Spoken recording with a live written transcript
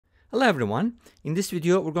Hello everyone. In this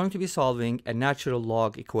video we're going to be solving a natural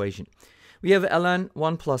log equation. We have ln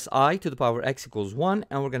 1 plus I to the power x equals 1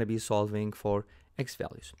 and we're going to be solving for x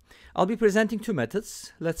values. I'll be presenting two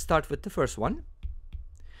methods. Let's start with the first one.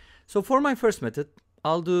 So for my first method,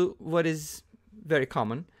 I'll do what is very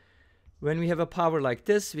common. When we have a power like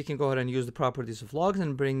this, we can go ahead and use the properties of logs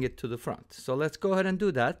and bring it to the front. So let's go ahead and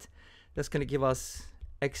do that. That's going to give us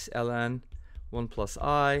x ln 1 plus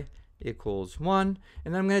I equals 1,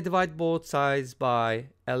 and I'm going to divide both sides by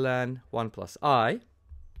ln 1 plus I,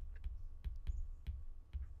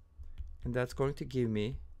 and that's going to give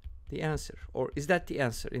me the answer. Or is that the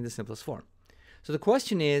answer in the simplest form? So the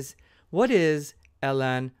question is, what is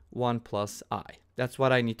ln 1 plus I? That's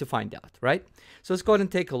what I need to find out, right? So let's go ahead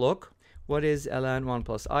and take a look. What is ln 1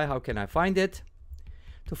 plus I? How can I find it?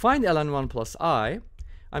 To find ln 1 plus I,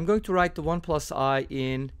 I'm going to write the 1 plus I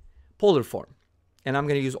in polar form. And I'm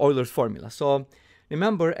going to use Euler's formula. So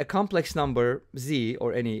remember, a complex number z,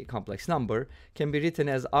 or any complex number, can be written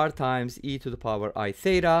as r times e to the power I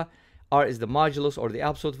theta. R is the modulus, or the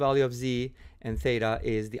absolute value of z, and theta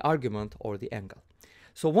is the argument, or the angle.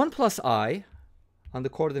 So 1 plus I on the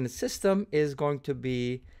coordinate system is going to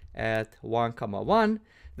be at 1, 1.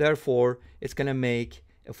 Therefore, it's going to make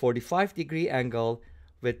a 45-degree angle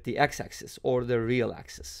with the x-axis, or the real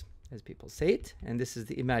axis, as people say it. And this is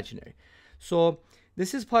the imaginary. So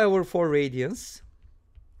this is pi over 4 radians,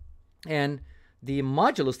 and the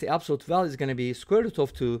modulus, the absolute value, is going to be square root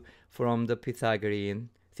of 2 from the Pythagorean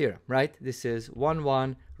theorem, right? This is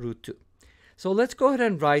 1 root 2. So let's go ahead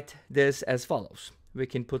and write this as follows. We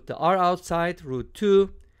can put the r outside, root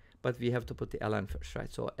 2, but we have to put the ln first,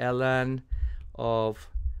 right? So ln of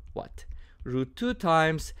what? Root 2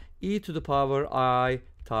 times e to the power I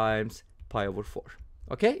times pi over 4.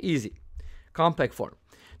 Okay, easy. Compact form.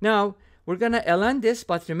 Now, we're going to ln this,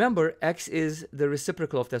 but remember, x is the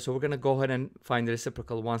reciprocal of that, so we're going to go ahead and find the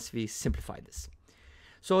reciprocal once we simplify this.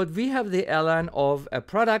 So if we have the ln of a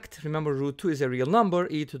product, remember root 2 is a real number,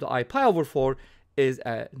 e to the I pi over 4 is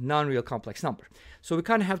a non-real complex number. So we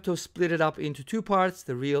kind of have to split it up into two parts,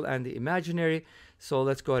 the real and the imaginary. So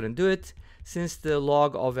let's go ahead and do it. Since the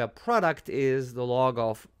log of a product is the log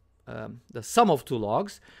of the sum of two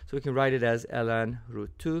logs, so we can write it as ln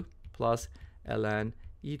root 2 plus ln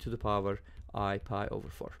e to the power I pi over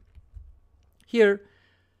 4. Here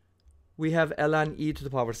we have ln e to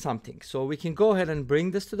the power something. So we can go ahead and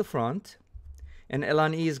bring this to the front, and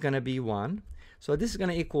ln e is going to be 1. So this is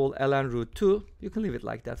going to equal ln root 2. You can leave it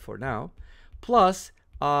like that for now, plus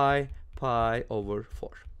I pi over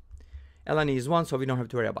 4. ln e is 1, so we don't have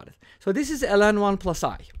to worry about it. So this is ln 1 plus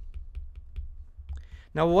I.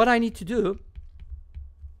 Now what I need to do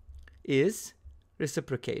is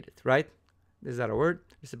reciprocate it, right? Is that a word?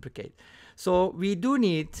 Reciprocate. So we do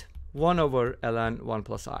need 1 over ln 1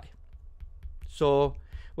 plus I. So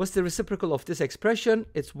what's the reciprocal of this expression?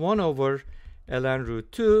 It's 1 over ln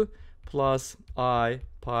root 2 plus I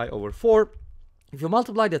pi over 4. If you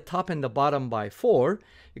multiply the top and the bottom by 4,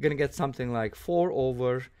 you're going to get something like 4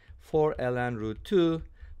 over 4 ln root 2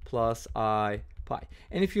 plus I pi.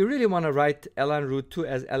 And if you really want to write ln root 2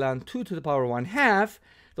 as ln 2 to the power 1/2,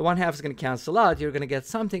 the 1/2 is going to cancel out. You're going to get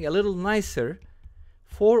something a little nicer,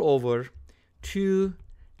 4 over 2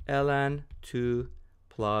 ln 2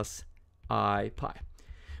 plus I pi.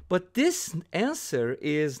 But this answer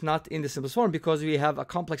is not in the simplest form because we have a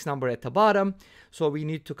complex number at the bottom. So we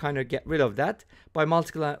need to kind of get rid of that by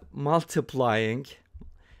multiplying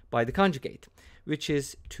by the conjugate, which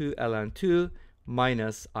is 2 ln 2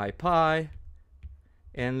 minus I pi.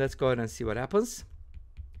 And let's go ahead and see what happens.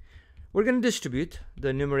 We're going to distribute.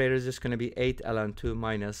 The numerator is just going to be 8 ln 2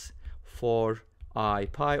 minus 4 I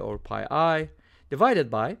pi, or pi I, divided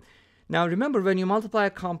by. Now remember, when you multiply a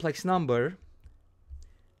complex number,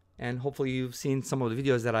 and hopefully you've seen some of the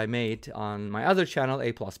videos that I made on my other channel,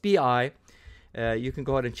 aplusbi, you can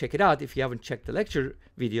go ahead and check it out if you haven't checked the lecture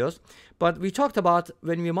videos. But we talked about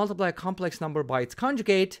when we multiply a complex number by its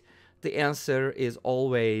conjugate, the answer is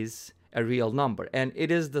always a real number, and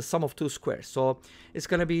it is the sum of two squares. So it's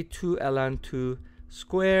going to be 2 ln 2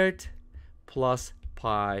 squared plus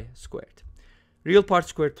pi squared. Real part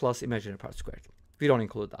squared plus imaginary part squared. We don't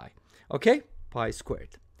include I. Okay? Pi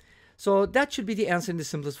squared. So that should be the answer in the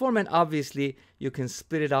simplest form, and obviously you can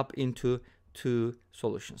split it up into two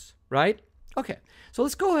solutions, right? Okay, so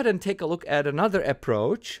let's go ahead and take a look at another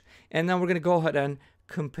approach, and then we're going to go ahead and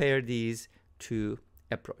compare these two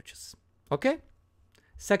approaches. Okay?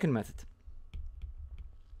 Second method.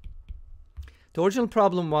 The original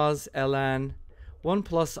problem was ln 1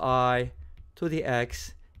 plus I to the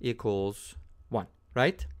x equals 1,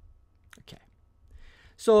 right? Okay.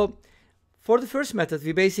 So For the first method,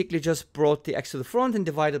 we basically just brought the x to the front and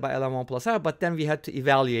divided by ln 1 plus I, but then we had to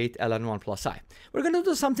evaluate ln 1 plus I. We're going to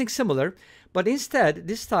do something similar, but instead,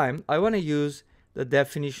 this time, I want to use the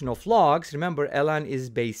definition of logs. Remember, ln is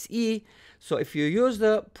base e, so if you use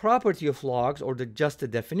the property of logs, or just the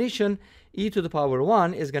definition, e to the power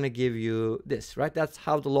 1 is going to give you this, right? That's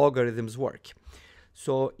how the logarithms work.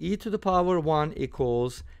 So e to the power 1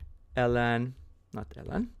 equals ln, not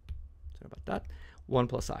ln, sorry about that, 1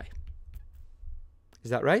 plus I. Is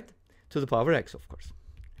that right? To the power x, of course.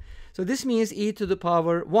 So this means e to the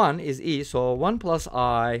power 1 is e, so 1 plus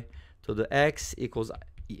I to the x equals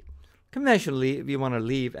e. Conventionally, we want to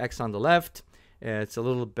leave x on the left. It's a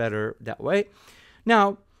little better that way.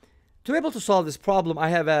 Now, to be able to solve this problem, I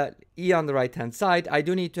have a e on the right-hand side. I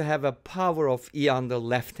do need to have a power of e on the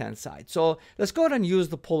left-hand side. So let's go ahead and use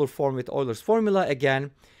the polar form with Euler's formula again.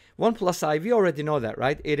 1 plus I, we already know that,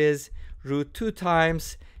 right? It is root 2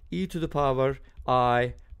 times e to the power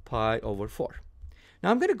I pi over 4. Now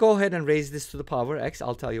I'm going to go ahead and raise this to the power x.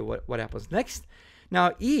 I'll tell you what happens next.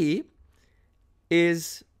 Now e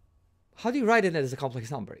is, how do you write it as a complex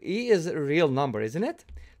number? E is a real number, isn't it?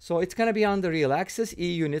 So it's going to be on the real axis,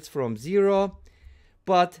 e units from 0.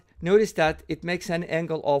 But notice that it makes an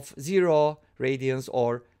angle of 0 radians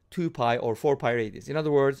or 2 pi or 4 pi radians. In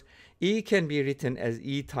other words, e can be written as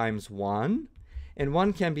e times 1. And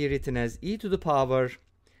 1 can be written as e to the power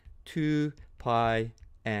 2 pi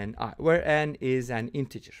n I, where n is an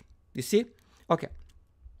integer. You see? Okay.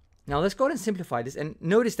 Now let's go ahead and simplify this. And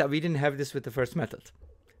notice that we didn't have this with the first method.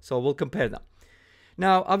 So we'll compare them.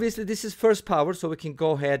 Now, obviously, this is first power, so we can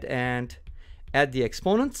go ahead and add the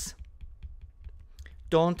exponents.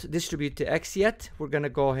 Don't distribute the x yet. We're going to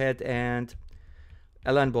go ahead and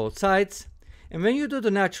ln both sides. And when you do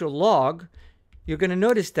the natural log, you're going to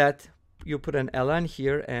notice that you put an ln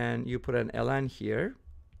here and you put an ln here.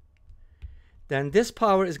 Then this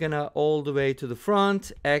power is going to all the way to the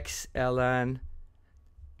front, x ln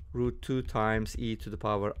root 2 times e to the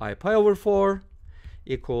power I pi over 4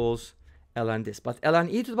 equals ln this. But ln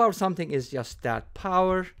e to the power something is just that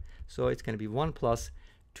power. So it's going to be 1 plus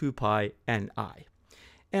 2 pi n I.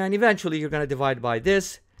 And eventually you're going to divide by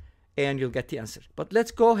this and you'll get the answer. But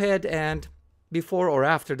let's go ahead and, before or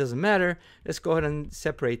after, doesn't matter. Let's go ahead and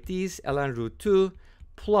separate these. Ln root 2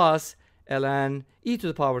 plus ln e to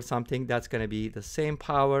the power something. That's going to be the same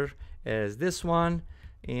power as this one.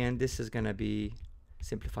 And this is going to be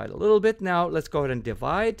simplified a little bit. Now let's go ahead and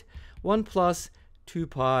divide. 1 plus 2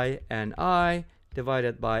 pi n I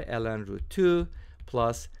divided by ln root 2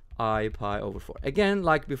 plus I pi over 4. Again,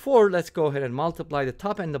 like before, let's go ahead and multiply the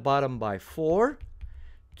top and the bottom by 4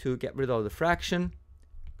 to get rid of the fraction.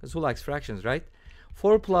 Because who likes fractions, right?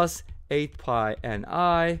 4 plus 8 pi n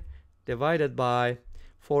I divided by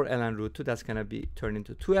 4 ln root 2. That's going to be turned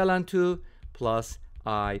into 2 ln 2 plus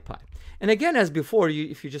I pi. And again, as before,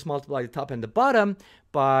 if you just multiply the top and the bottom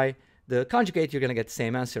by the conjugate, you're going to get the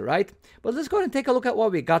same answer, right? But let's go ahead and take a look at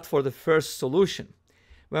what we got for the first solution.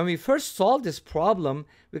 When we first solved this problem,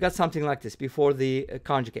 we got something like this before the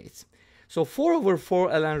conjugates. So 4 over 4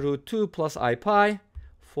 ln root 2 plus I pi,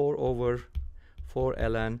 4 over 4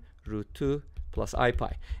 ln root 2 plus I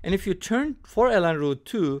pi. And if you turn 4 ln root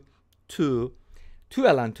 2 to 2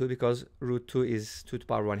 ln 2, because root 2 is 2 to the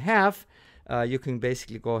power 1/2, you can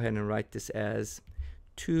basically go ahead and write this as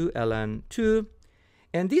 2 ln 2.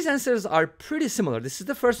 And these answers are pretty similar. This is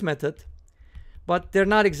the first method, but they're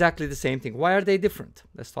not exactly the same thing. Why are they different?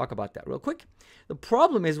 Let's talk about that real quick. The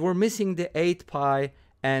problem is we're missing the 8 pi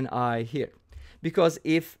ni here. Because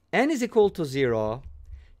if n is equal to 0,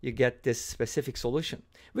 you get this specific solution,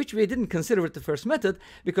 which we didn't consider with the first method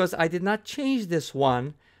because I did not change this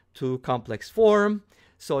one to complex form.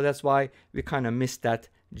 So that's why we kind of missed that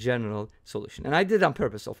general solution. And I did it on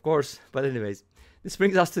purpose, of course. But anyways, this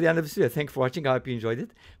brings us to the end of this video. Thank you for watching. I hope you enjoyed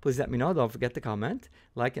it. Please let me know. Don't forget to comment,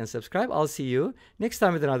 like, and subscribe. I'll see you next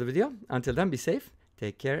time with another video. Until then, be safe,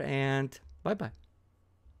 take care, and bye-bye.